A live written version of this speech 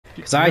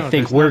Because I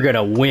think we're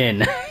gonna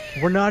win.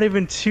 We're not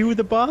even to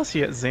the boss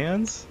yet,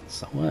 Zans.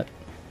 So what?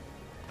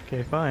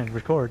 Okay, fine.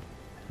 Record.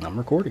 I'm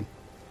recording.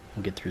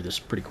 We'll get through this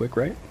pretty quick,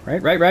 right?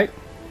 Right?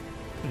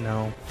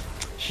 No.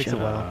 Takes a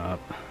while. Up.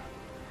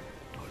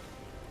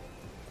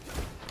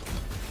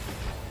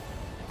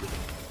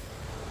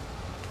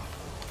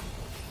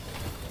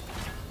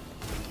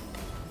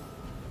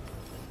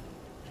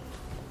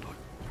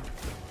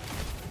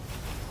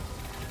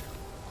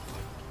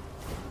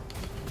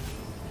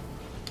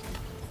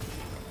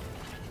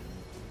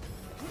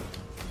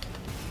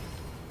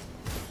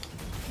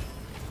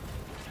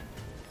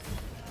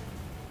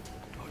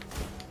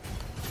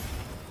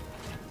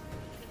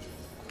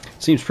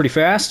 Seems pretty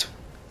fast.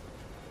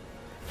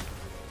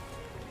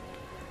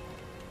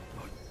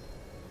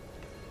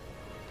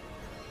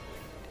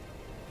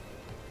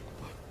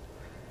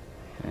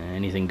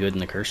 Anything good in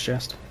the curse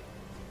chest?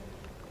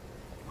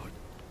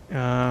 You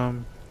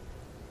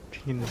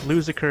can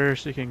lose a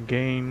curse, you can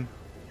gain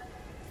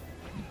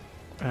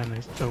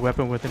a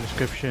weapon with an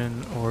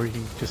inscription, or you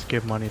can just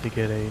give money to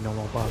get a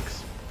normal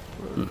box.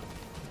 Or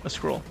a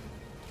scroll.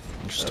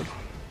 Interesting.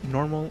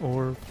 Normal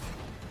or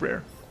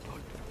rare.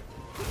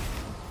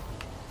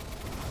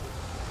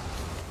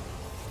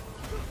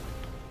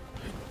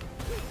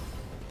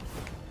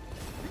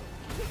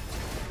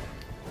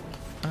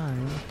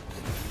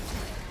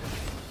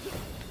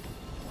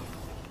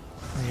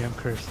 I'm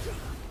cursed.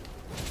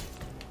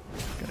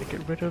 Gotta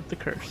get rid of the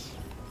curse.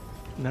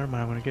 Never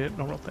mind, I'm gonna get a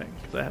normal thing,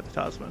 because I have the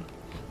talisman.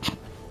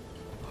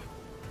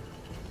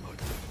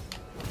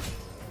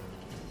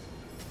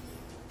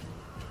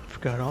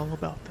 Forgot all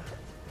about that.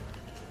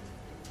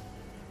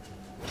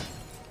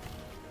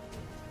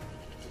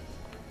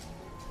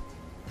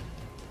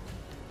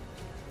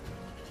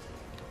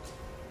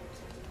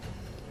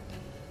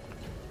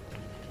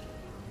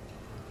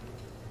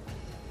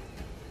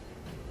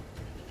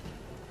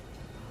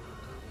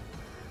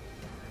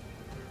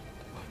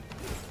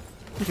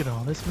 Look at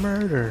all this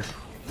murder.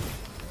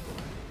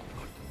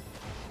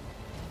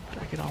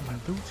 Did I get all my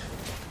loot?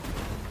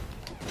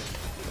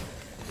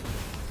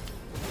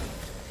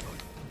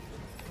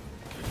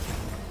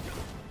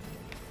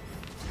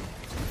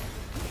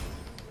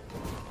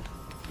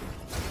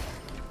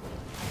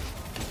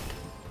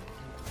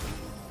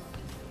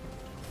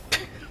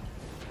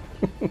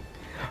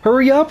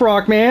 Hurry up,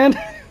 Rockman!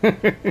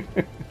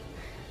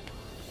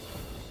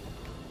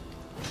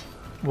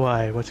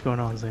 Why? What's going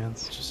on,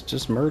 Zans?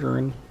 Just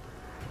murdering.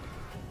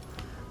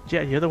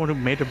 Yeah, you're the one who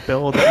made a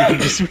build that you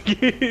can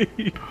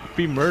just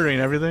be murdering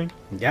everything.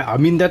 Yeah, I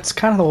mean, that's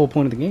kind of the whole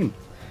point of the game.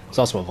 There's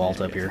also a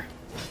vault up here.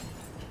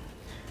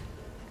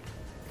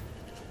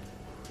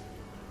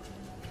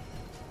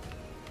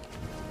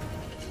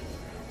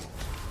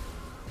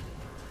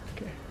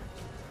 Okay.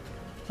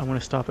 I'm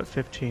gonna stop at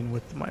 15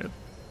 with my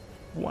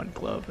one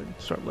glove and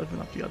start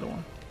living up the other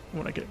one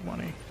when I get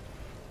money.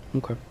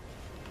 Okay.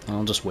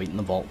 I'll just wait in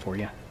the vault for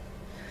you.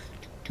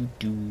 Oh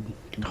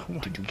my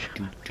God.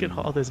 Look at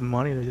all this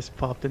money that just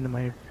popped into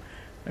my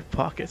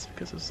pockets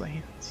because of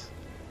Zans.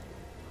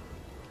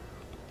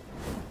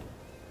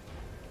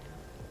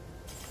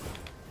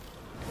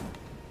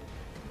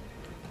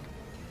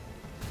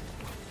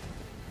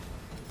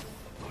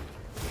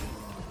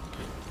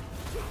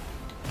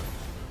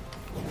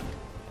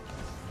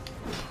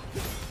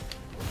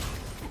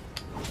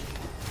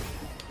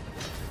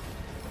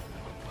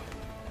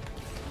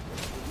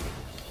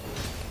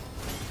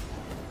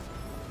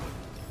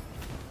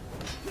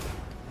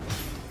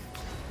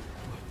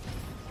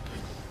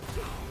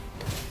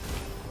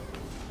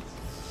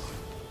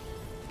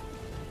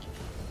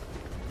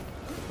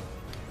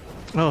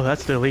 Oh,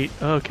 that's the elite.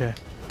 Okay.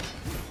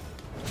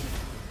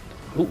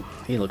 Ooh,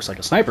 he looks like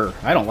a sniper.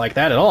 I don't like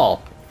that at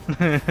all.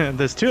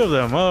 There's two of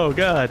them. Oh,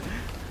 God.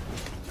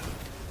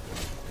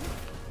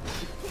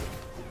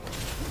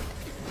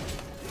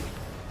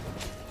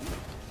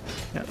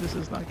 Yeah, this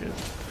is not good.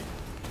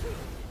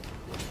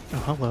 Oh,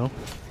 hello.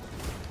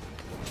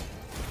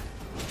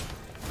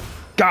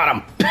 Got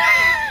him!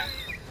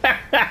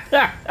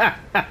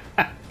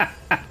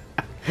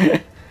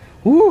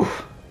 Woo!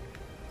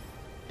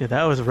 Yeah,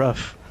 that was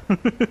rough.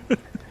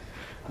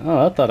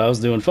 Oh, I thought I was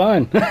doing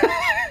fine.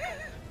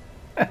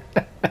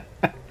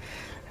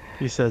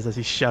 He says as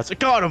he shouts, "I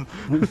got him!"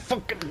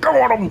 Fucking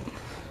got him!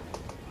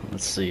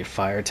 Let's see,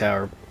 fire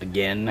tower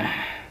again.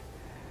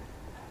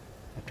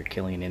 After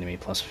killing an enemy,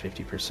 plus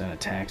 50%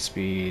 attack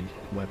speed,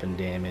 weapon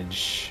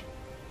damage.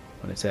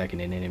 When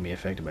attacking an enemy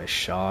affected by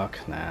shock.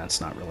 Nah,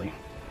 it's not really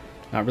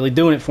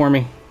doing it for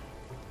me.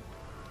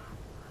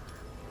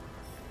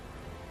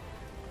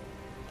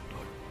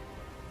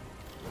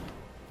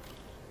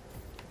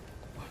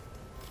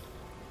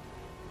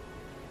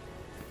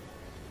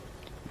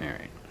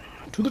 Alright,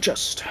 to the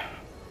chest.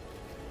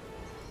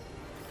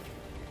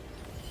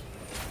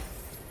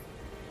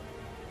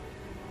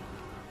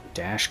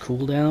 Dash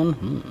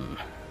cooldown?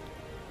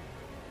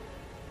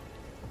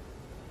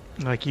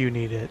 Like you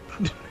need it.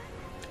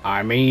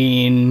 I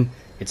mean,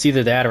 It's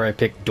either that or I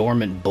pick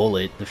Dormant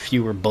Bullet. The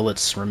fewer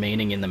bullets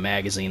remaining in the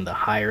magazine, the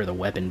higher the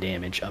weapon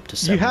damage, up to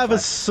 75. You have a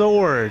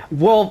sword.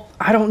 Well,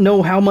 I don't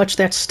know how much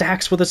that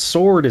stacks with a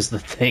sword is the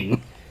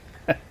thing.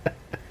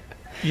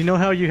 You know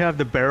how you have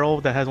the barrel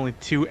that has only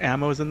 2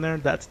 ammos in there?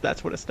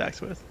 That's what it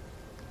stacks with.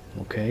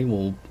 Okay,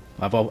 well,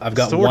 I've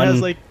got sword one.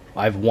 has, like,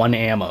 I have 1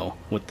 ammo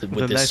with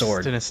this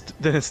sword. Then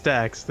it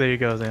stacks. There you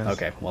go, Zans.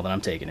 Okay, well then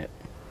I'm taking it.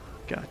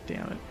 God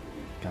damn it.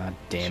 God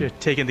damn Should it. have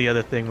taken the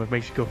other thing, what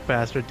makes you go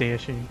faster,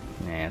 dashing.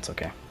 Nah, it's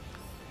okay.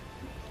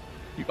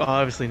 You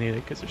obviously need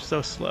it because they're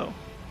so slow.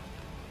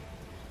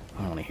 I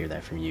don't want to hear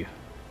that from you.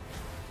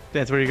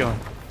 Zans, where are you going?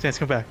 Zans,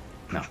 come back.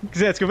 No.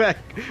 Zans, come back.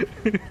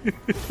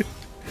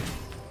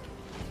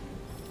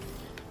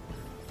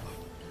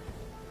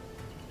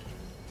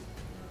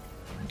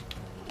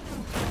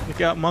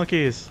 Look out,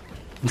 monkeys.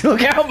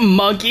 Look out,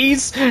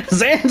 monkeys!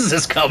 Zans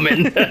is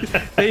coming!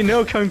 They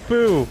know Kung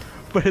Fu,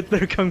 but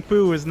their Kung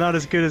Fu is not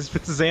as good as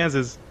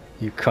Zanz's.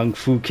 Your Kung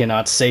Fu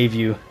cannot save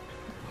you.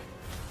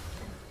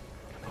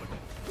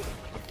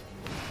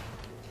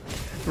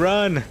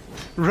 Run!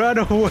 Run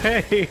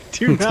away!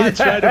 Do not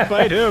try to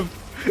fight him!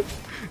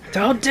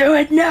 Don't do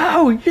it!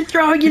 No! You're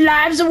throwing your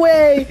lives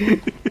away!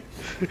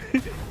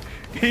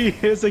 He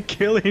is a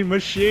killing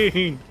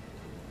machine!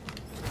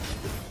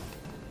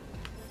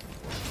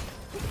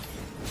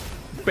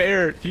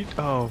 Bear!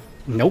 Oh.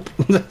 Nope.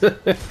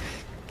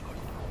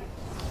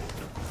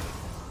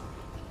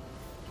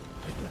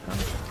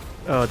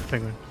 Oh, the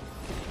penguin.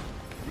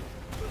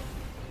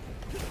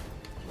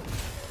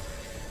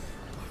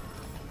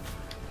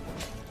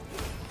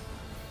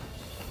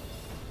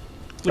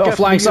 Look out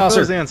flying for the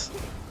saucer! UFO, Zans.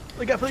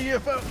 Look out for the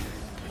UFO!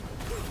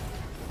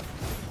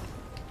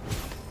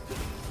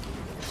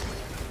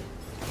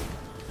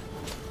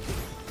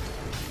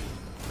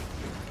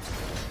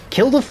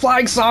 Kill the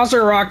flying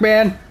saucer,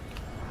 Rockman!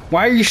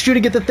 Why are you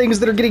shooting at the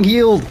things that are getting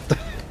healed?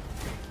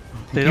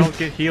 They don't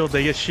get healed,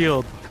 they get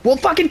shield. Well,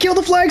 fucking kill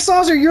the flying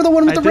saucer! You're the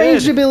one with the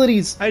ranged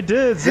abilities! I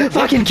did!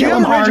 Fucking kill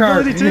him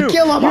harder!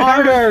 Kill him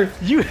harder!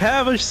 You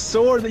have a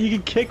sword that you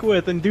can kick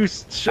with and do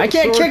I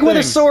can't kick with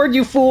a sword,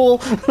 you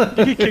fool!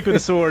 You can kick with a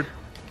sword.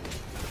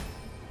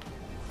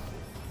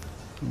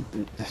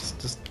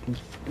 Just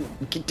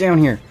get down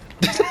here.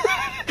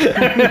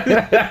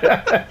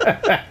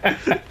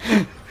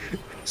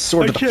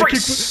 Sword to the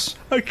face!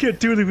 I can't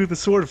do anything with the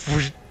sword.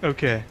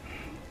 Okay.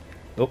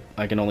 Oh,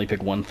 I can only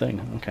pick one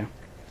thing. Okay.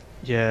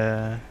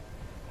 Yeah.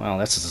 Wow,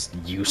 that's just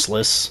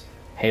useless.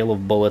 Hail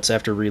of bullets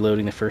after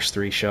reloading the first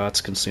 3 shots.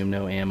 Consume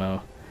no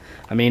ammo.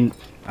 I mean,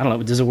 I don't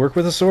know. Does it work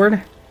with a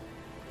sword?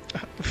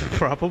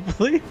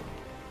 Probably.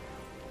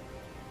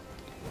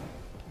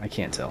 I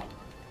can't tell.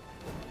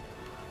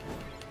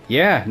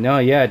 Yeah, no,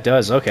 yeah, it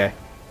does. Okay.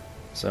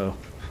 So,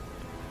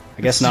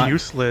 I guess not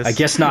useless. I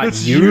guess not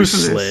It's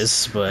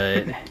useless,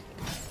 but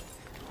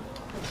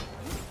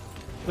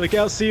Look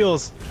out,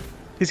 Seals.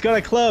 He's got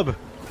a club.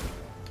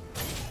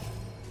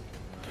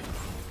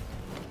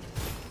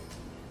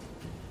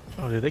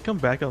 Oh, did they come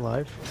back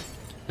alive?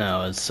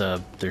 no, it's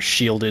they're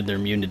shielded, they're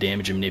immune to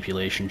damage and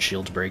manipulation.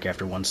 Shields break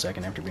after 1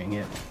 second after being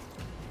hit.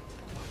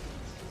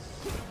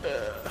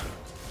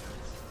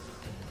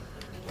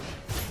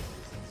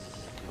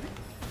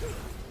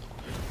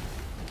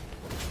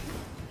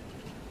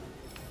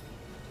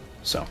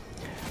 So,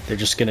 they're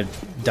just gonna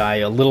die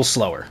a little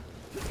slower.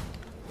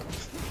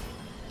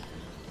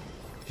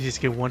 You just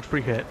get 1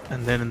 free hit,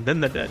 and then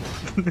they're dead.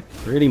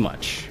 Pretty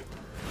much.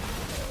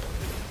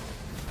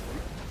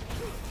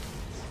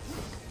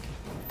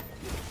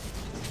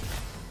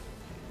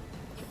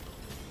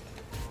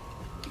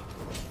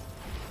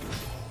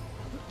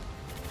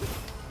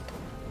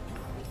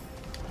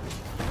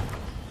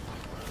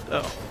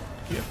 Oh,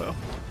 UFO.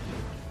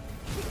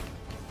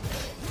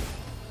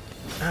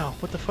 Ow,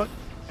 what the fuck?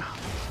 Ow.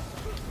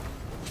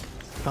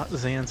 Thought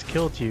Zans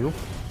killed you.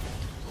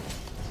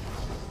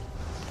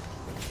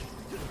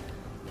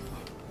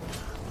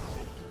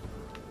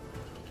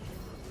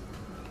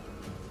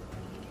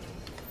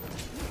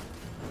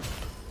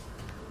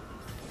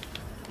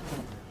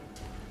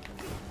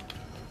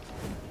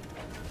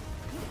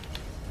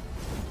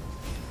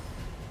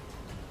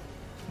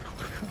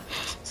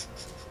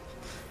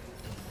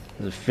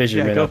 There's a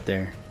fisherman go- up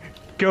there.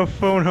 Go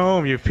phone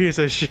home, you piece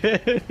of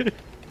shit.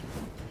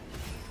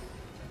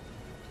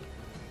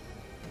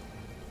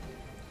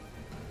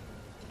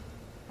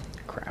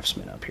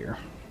 Craftsman up here.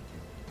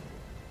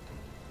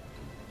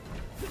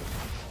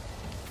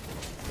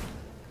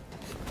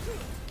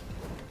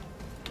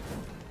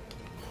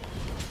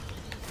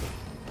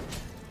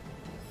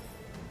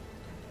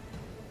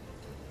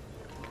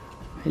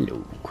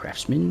 Hello,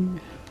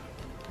 craftsman.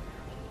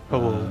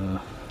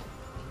 Oh.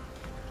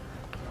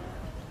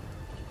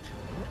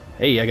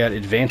 Hey, I got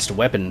advanced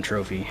weapon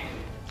trophy.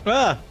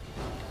 Ah!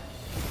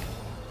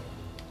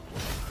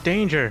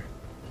 Danger.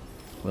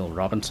 Will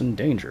Robinson,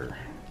 danger.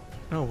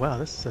 Oh wow,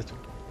 this is such...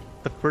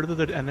 The further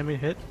the enemy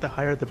hit, the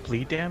higher the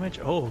bleed damage?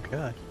 Oh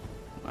god.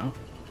 Wow.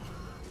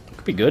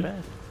 Could be good.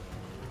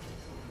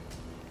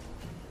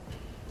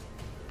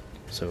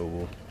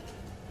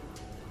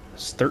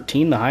 Is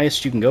 13 the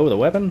highest you can go with a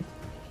weapon?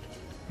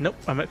 Nope,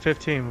 I'm at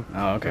 15.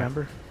 Oh, okay.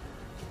 Remember?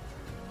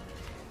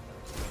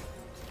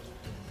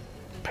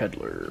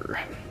 Peddler.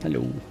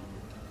 Hello.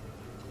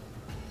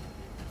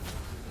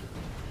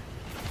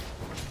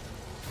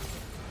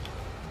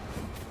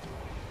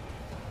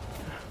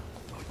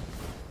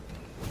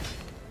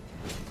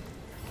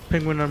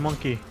 Penguin and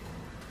monkey.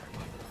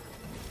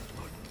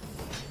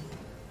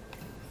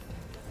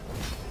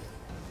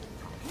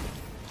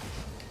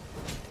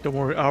 Don't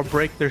worry, I'll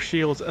break their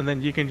shields and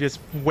then you can just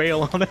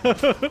wail on it.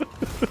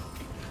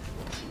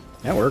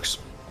 That works.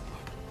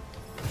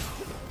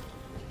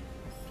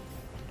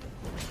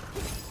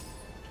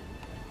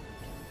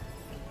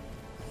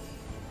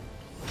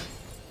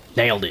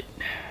 Nailed it.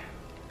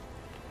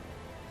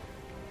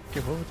 Okay,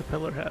 what would the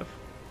peddler have?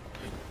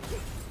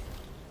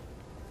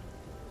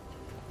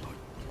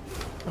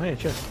 Oh yeah,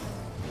 chest.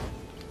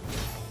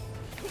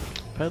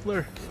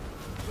 Peddler.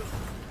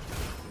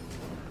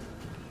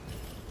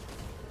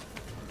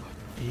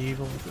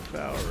 Evil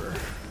devourer.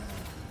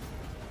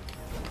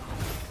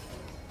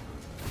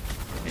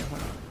 Yeah, why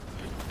not?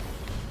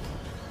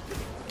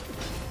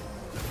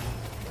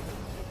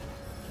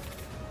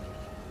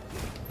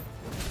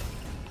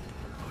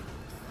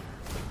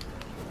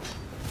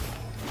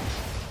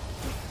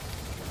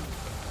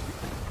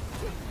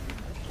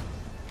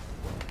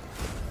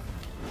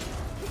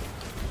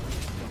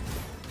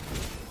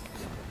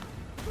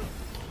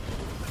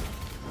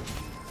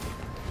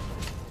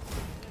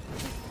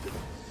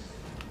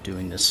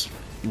 Doing this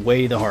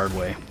way the hard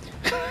way.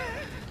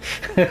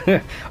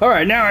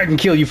 Alright, now I can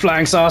kill you,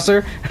 flying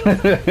saucer!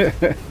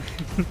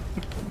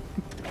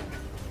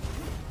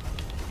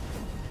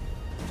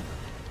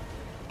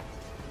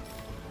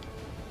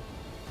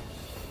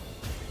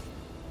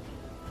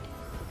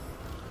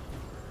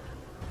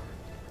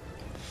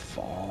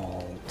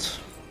 Fault.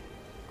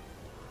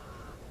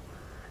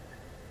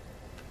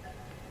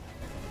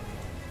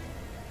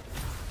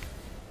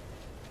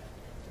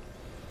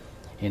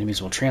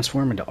 Enemies will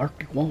transform into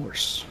Arctic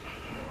Walrus.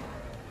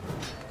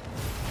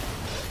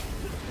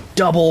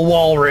 Double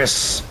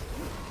Walrus!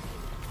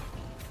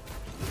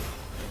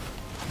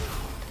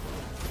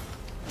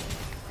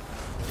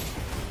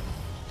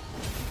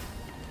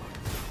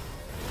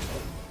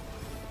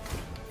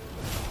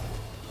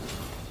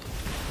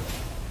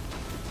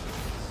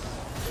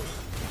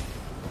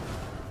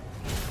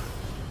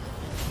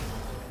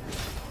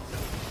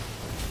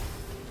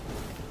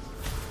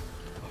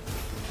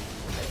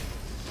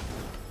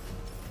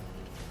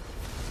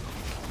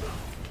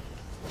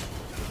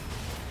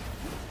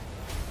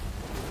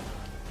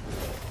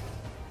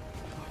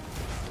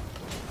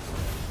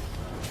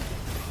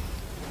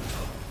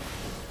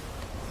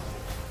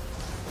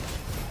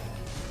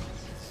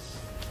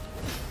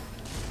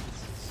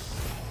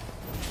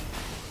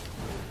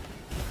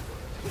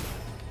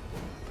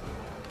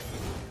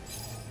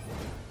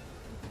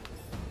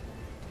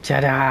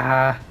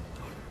 Ta-da!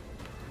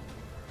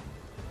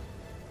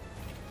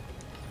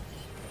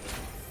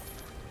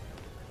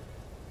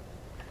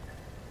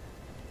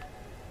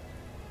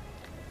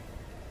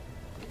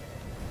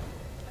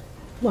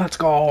 Let's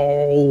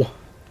go!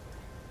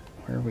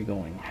 Where are we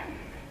going?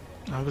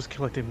 I was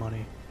collecting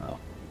money. Oh.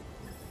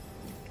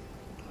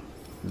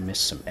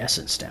 Missed some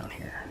essence down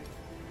here.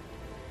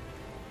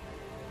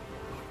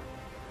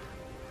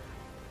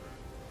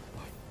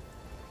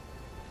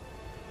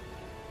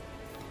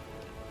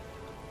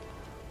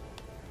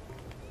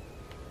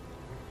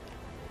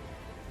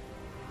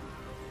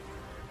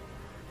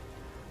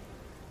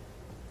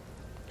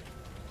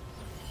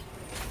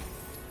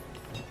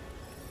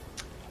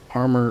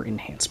 Armor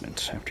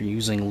enhancement. After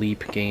using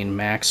leap, gain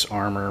max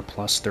armor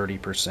plus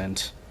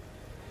 30%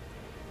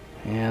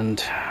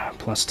 and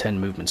plus 10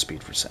 movement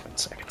speed for 7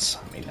 seconds.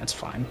 I mean, that's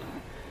fine.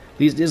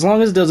 As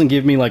long as it doesn't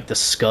give me like the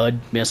Scud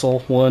missile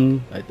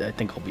one, I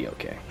think I'll be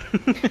okay.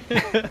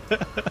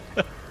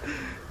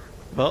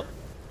 Well,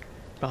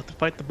 about to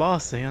fight the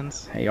boss,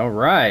 Sans. Hey,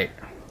 alright.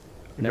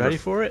 You ready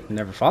for it?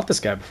 Never fought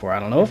this guy before. I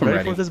don't know if I'm ready.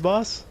 Ready for this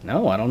boss?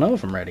 No, I don't know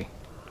if I'm ready.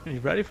 Are you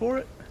ready for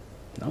it?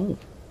 No.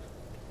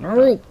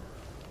 No.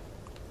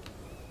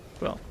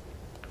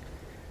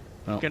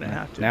 Well, gonna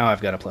have to. Now I've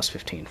got a plus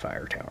 15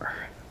 fire tower.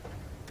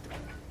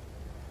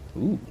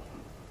 Ooh.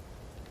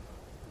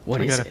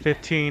 What is it? I got a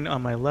 15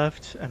 on my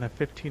left and a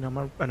 15 on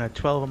my and a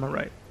 12 on my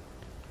right.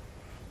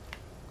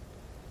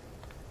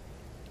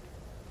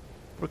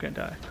 We're gonna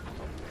die.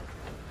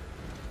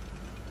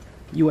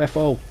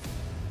 UFO.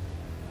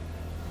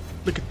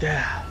 Look at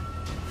that.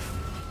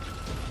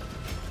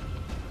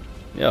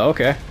 Yeah,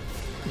 okay.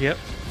 Yep.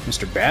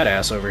 Mr.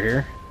 Badass over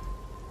here.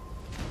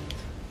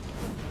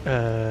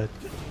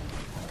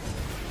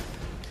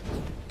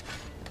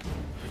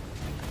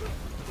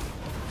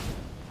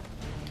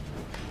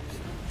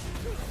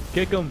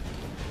 Kick him.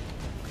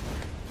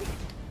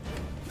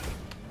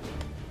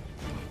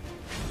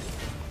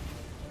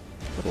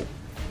 Whoa.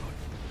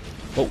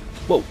 Whoa,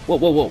 whoa, whoa,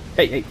 whoa, whoa.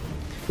 Hey, hey.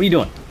 What are you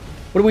doing?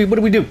 What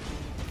do we do?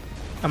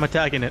 I'm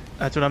attacking it.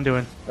 That's what I'm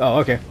doing. Oh,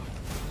 okay.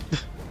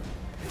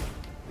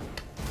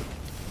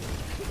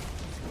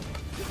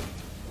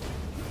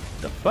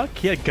 fuck?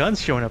 He had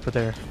guns showing up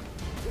there.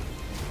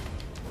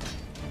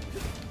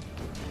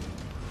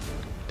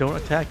 Don't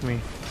attack me.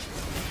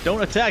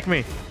 Don't attack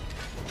me!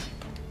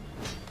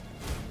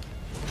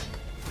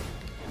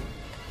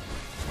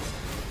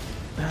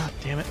 Ah,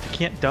 damn it. I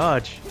can't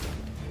dodge.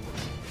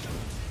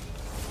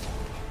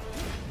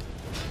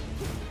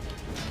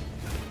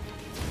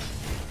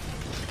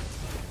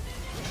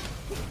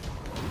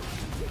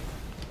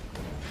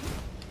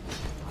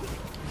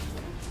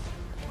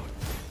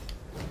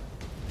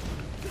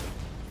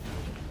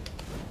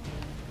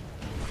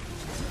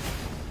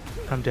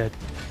 I'm dead.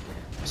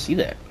 See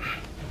that?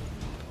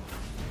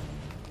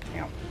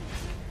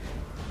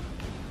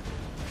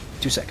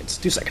 2 seconds.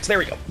 2 seconds. There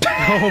we go.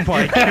 Oh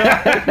my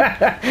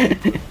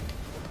god.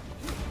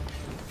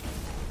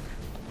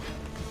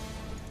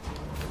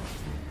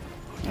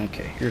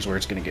 Okay, here's where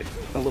it's gonna get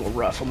a little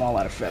rough. I'm all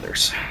out of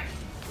feathers.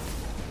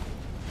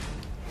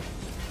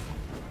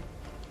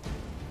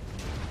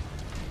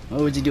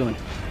 What was he doing?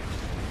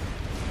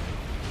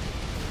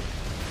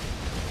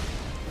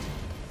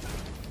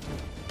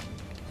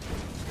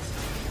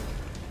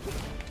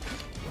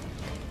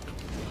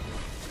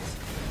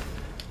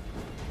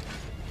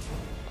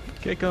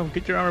 Okay, come,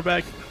 get your armor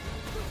back.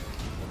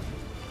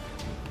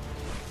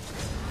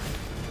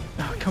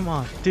 Oh, come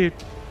on, dude.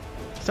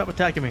 Stop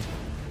attacking me.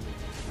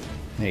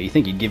 Hey, you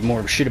think you'd give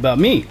more of a shit about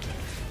me?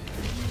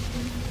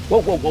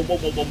 Whoa, whoa, whoa, whoa,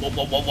 whoa, whoa,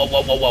 whoa, whoa, whoa,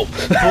 whoa, whoa,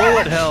 whoa.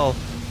 Bullet hell.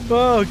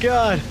 Oh,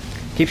 God.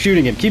 Keep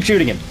shooting him. Keep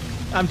shooting him.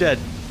 I'm dead.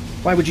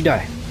 Why would you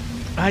die?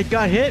 I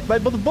got hit by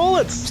the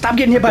bullets. Stop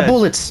getting hit by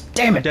bullets.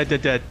 Damn it. Dead,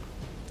 dead, dead.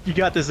 You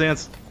got this,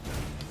 Zance.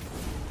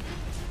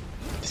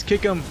 Just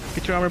kick him.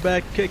 Get your armor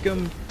back. Kick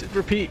him.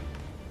 Repeat.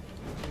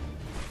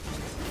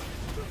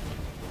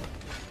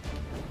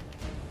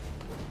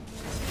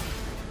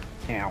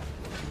 Ow.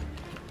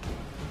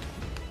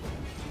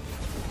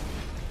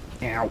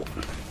 Ow.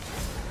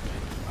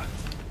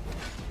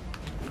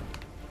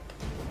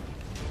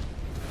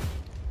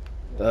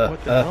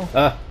 What the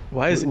hell?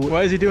 Why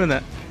is he doing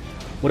that?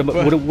 What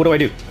do I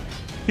do?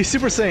 He's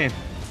Super Saiyan.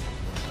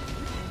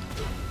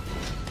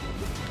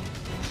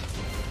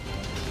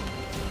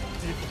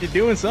 You're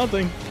doing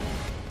something.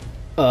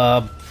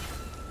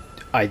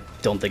 I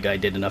don't think I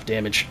did enough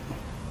damage.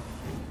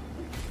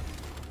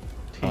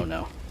 Oh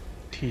no.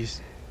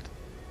 He's...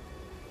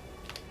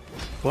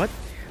 What?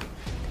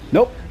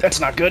 Nope, that's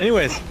not good.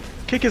 Anyways,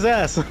 kick his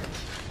ass.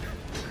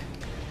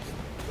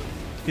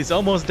 He's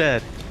almost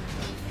dead.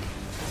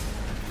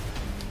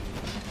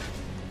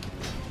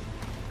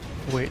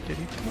 Wait, did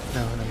he?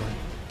 No, never mind.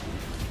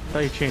 I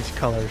thought he changed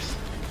colors.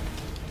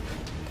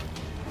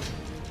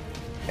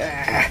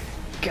 Ah,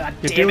 God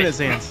You're damn doing it. it,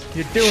 Zance.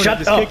 You're doing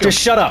Shut it. up. Just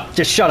shut up.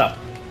 Just shut up.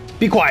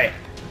 Be quiet.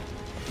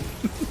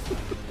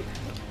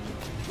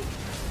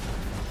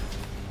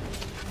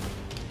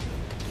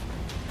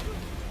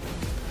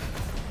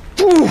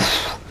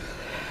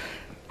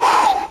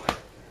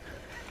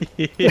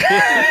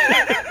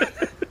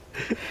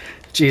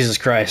 Jesus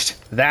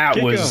Christ. That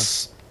Kick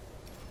was...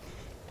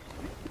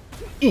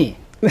 okay,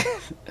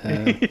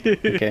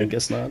 I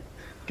guess not.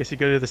 Guess you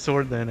go to the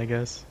sword then, I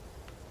guess.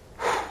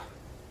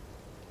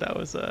 That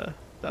was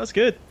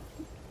good.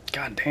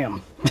 God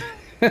damn.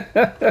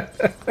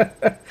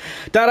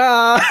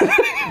 Ta-da!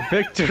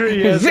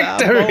 Victory is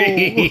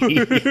Victory!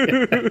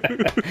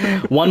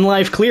 1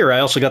 life clear. I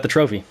also got the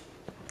trophy.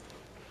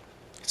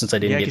 Since I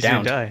didn't get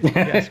downed. Yeah,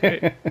 that's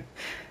great.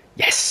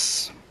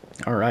 Yes!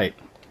 Alright.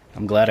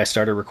 I'm glad I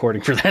started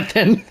recording for that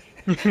then.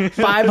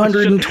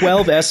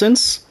 512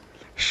 essence.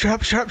 Shut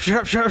up, shut up, shut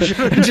up, shut up, shut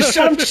up. Just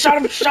shut up,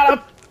 shut up, shut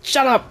up,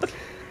 shut up!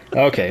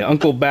 Okay,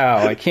 Uncle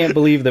Bao. I can't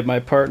believe that my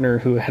partner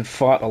who had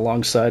fought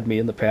alongside me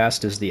in the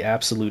past is the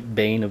absolute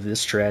bane of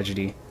this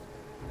tragedy.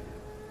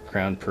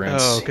 Crown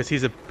Prince. Oh, because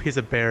he's a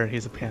bear and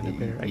he's a panda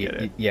bear. I get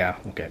it. Yeah,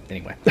 okay,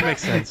 anyway. That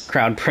makes sense.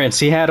 Crown Prince.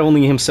 He had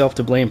only himself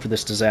to blame for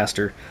this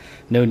disaster.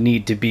 No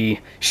need to be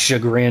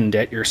chagrined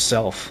at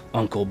yourself,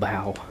 Uncle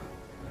Bao.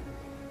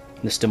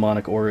 This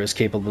demonic aura is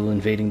capable of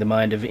invading the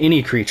mind of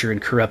any creature and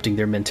corrupting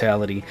their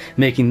mentality,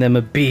 making them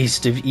a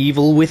beast of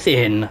evil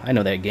within. I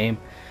know that game.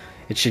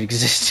 It should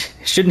exist.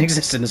 It shouldn't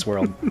exist in this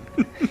world.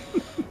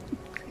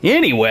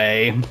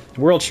 Anyway,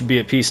 the world should be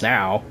at peace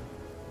now.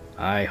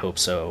 I hope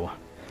so.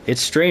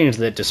 It's strange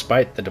that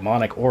despite the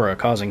demonic aura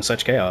causing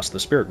such chaos, the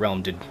spirit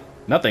realm did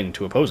nothing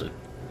to oppose it.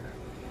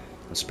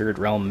 The spirit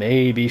realm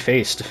may be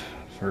facing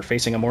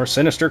a more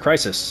sinister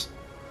crisis.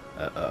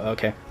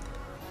 Okay.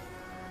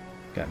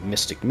 Got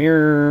Mystic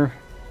Mirror,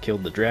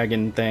 killed the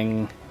dragon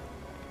thing,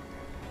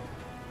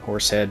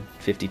 Horsehead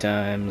 50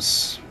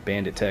 times,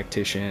 Bandit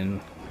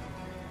Tactician,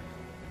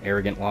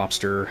 Arrogant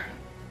Lobster,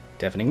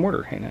 Deafening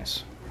Mortar. Hey,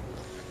 nice.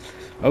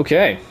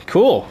 Okay,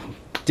 cool.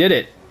 Did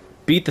it.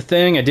 Beat the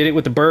thing. I did it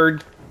with the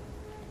bird.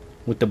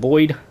 With the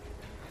Boyd.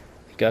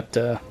 Got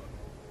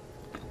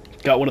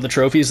one of the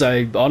trophies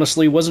I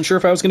honestly wasn't sure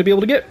if I was going to be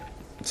able to get.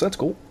 So that's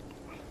cool.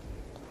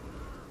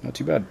 Not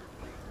too bad.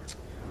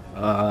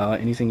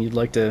 Anything you'd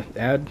like to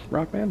add,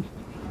 Rockman?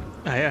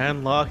 I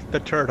unlocked the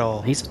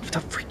turtle. He's the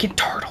freaking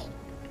turtle.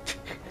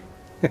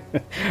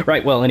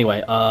 Right, well,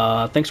 anyway,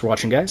 thanks for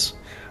watching, guys.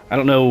 I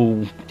don't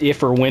know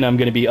if or when I'm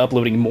going to be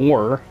uploading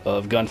more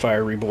of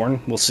Gunfire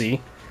Reborn. We'll see.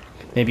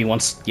 Maybe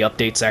once the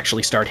updates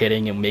actually start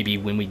hitting, and maybe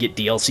when we get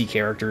DLC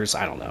characters,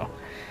 I don't know.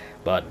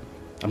 But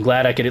I'm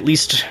glad I could at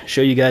least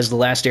show you guys the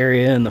last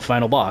area and the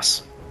final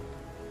boss.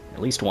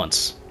 At least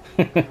once.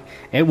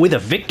 And with a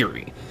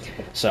victory.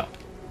 So,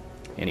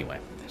 anyway,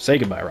 say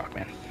goodbye,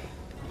 Rockman.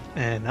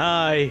 And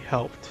I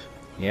helped.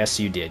 Yes,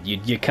 you did.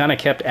 You kind of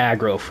kept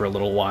aggro for a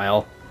little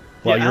while.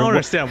 Yeah, I don't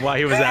understand why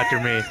he was after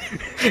me.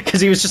 Because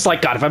he was just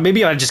like, God,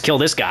 maybe I'd just kill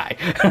this guy.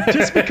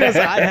 Just because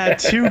I had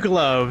 2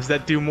 gloves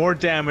that do more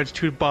damage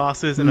to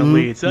bosses and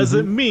elites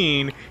doesn't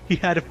mean he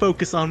had to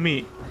focus on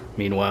me.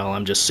 Meanwhile,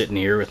 I'm just sitting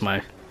here with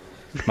my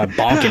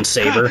bonking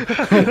saber.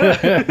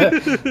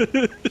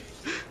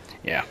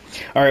 Yeah.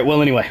 All right,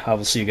 well, anyway, I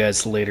will see you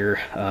guys later.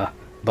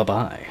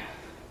 Bye-bye.